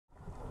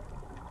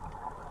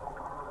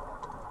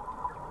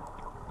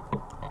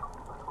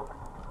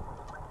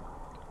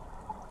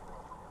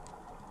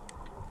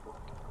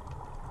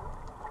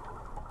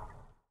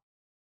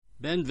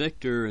Ben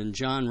Victor and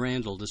John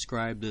Randall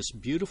described this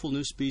beautiful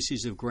new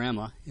species of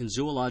Gramma in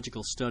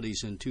Zoological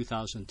Studies in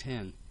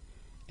 2010.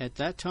 At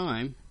that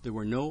time, there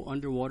were no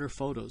underwater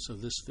photos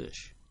of this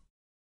fish.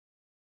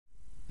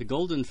 The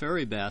Golden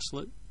Fairy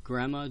Basslet,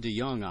 Gramma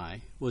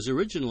dejongi, was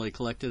originally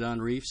collected on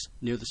reefs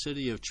near the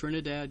city of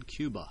Trinidad,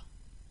 Cuba.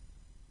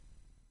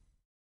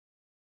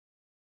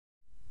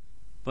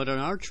 But on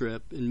our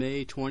trip in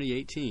May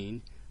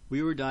 2018,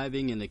 we were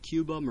diving in a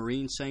Cuba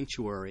marine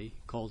sanctuary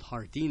called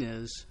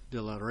Jardines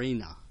de la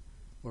Reina,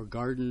 or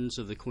Gardens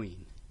of the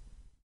Queen.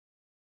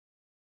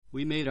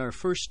 We made our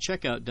first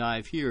checkout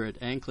dive here at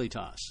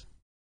Anclitas.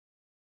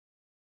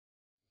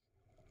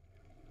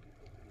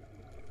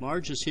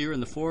 Marj is here in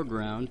the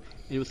foreground,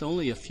 and with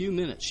only a few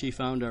minutes she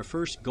found our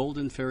first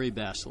Golden Fairy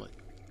Basslet.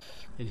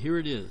 And here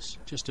it is,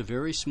 just a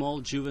very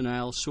small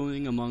juvenile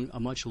swimming among a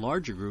much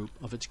larger group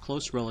of its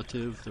close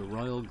relative, the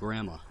royal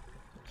Gramma.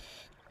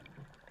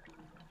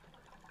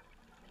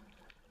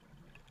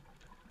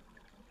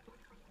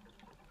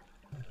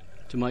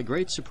 To my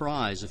great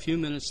surprise, a few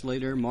minutes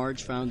later,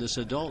 Marj found this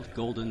adult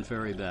Golden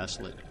Fairy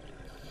Basslet.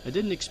 I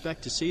didn't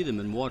expect to see them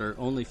in water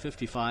only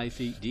 55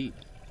 feet deep.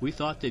 We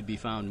thought they'd be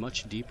found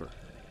much deeper.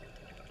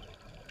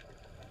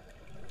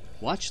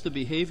 Watch the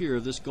behavior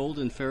of this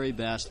Golden Fairy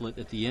Basslet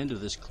at the end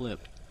of this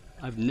clip.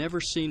 I've never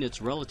seen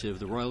its relative,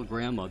 the royal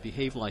Gramma,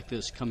 behave like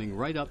this, coming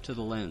right up to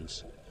the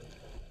lens.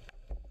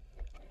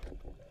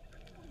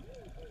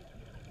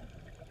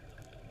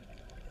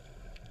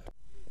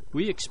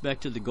 We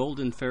expected the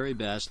Golden Fairy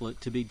Basslet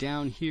to be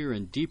down here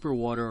in deeper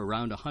water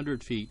around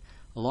 100 feet,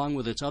 along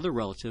with its other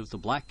relative, the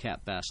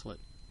black-capped basslet,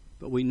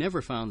 but we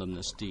never found them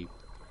this deep.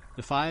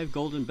 The 5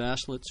 golden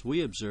basslets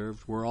we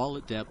observed were all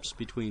at depths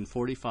between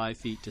 45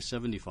 feet to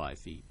 75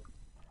 feet.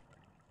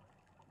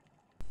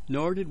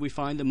 Nor did we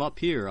find them up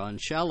here on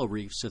shallow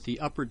reefs at the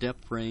upper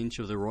depth range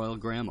of the royal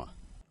Gramma.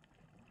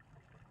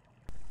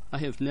 I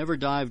have never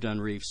dived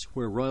on reefs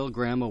where royal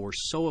Gramma were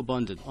so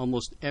abundant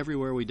almost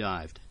everywhere we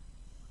dived.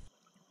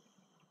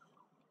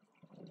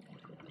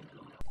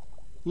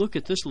 Look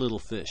at this little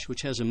fish,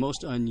 which has a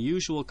most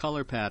unusual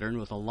color pattern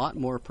with a lot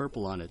more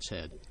purple on its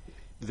head.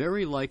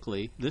 Very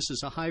likely, this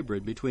is a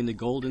hybrid between the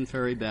Golden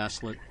Fairy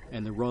Basslet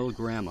and the royal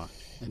Gramma,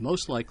 and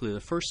most likely the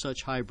first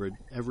such hybrid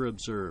ever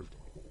observed.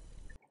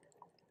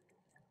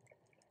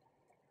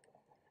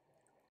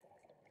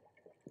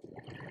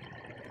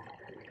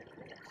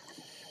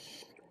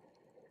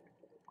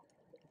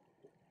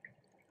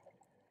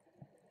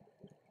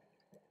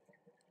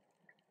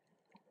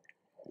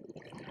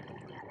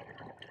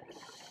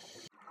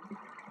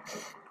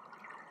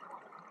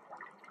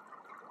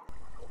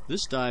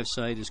 This dive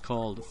site is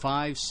called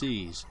 5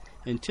 Seas,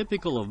 and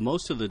typical of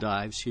most of the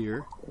dives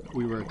here,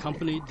 we were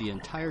accompanied the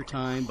entire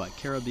time by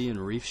Caribbean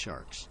reef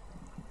sharks.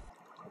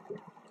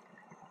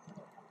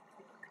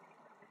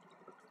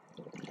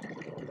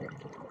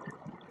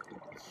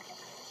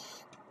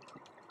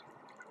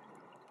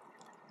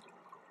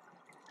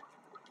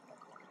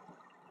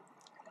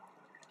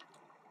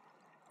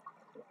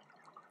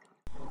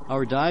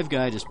 Our dive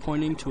guide is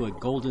pointing to a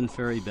Golden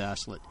Fairy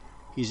Basslet.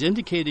 He's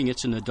indicating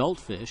it's an adult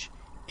fish,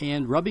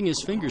 and rubbing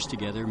his fingers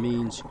together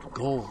means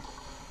gold.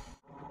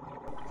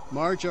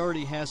 Marj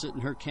already has it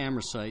in her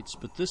camera sights,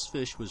 but this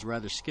fish was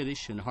rather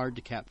skittish and hard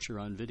to capture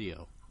on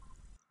video.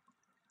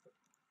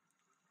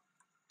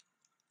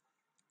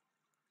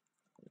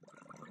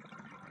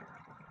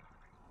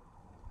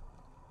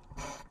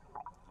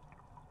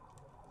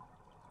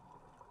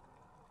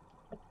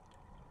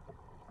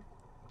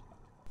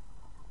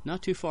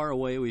 Not too far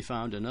away we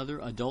found another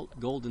adult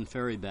Golden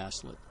Fairy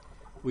Basslet.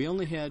 We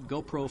only had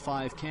GoPro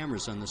 5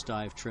 cameras on this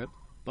dive trip,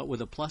 but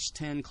with a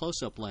 +10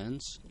 close-up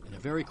lens and a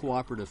very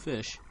cooperative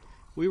fish,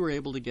 we were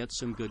able to get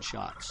some good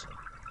shots.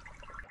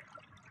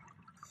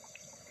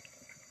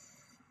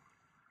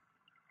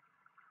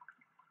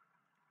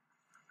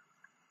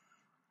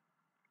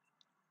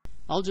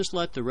 I'll just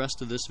let the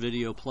rest of this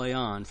video play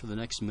on for the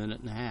next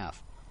minute and a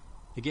half.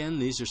 Again,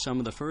 these are some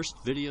of the first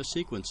video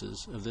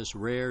sequences of this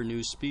rare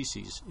new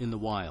species in the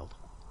wild.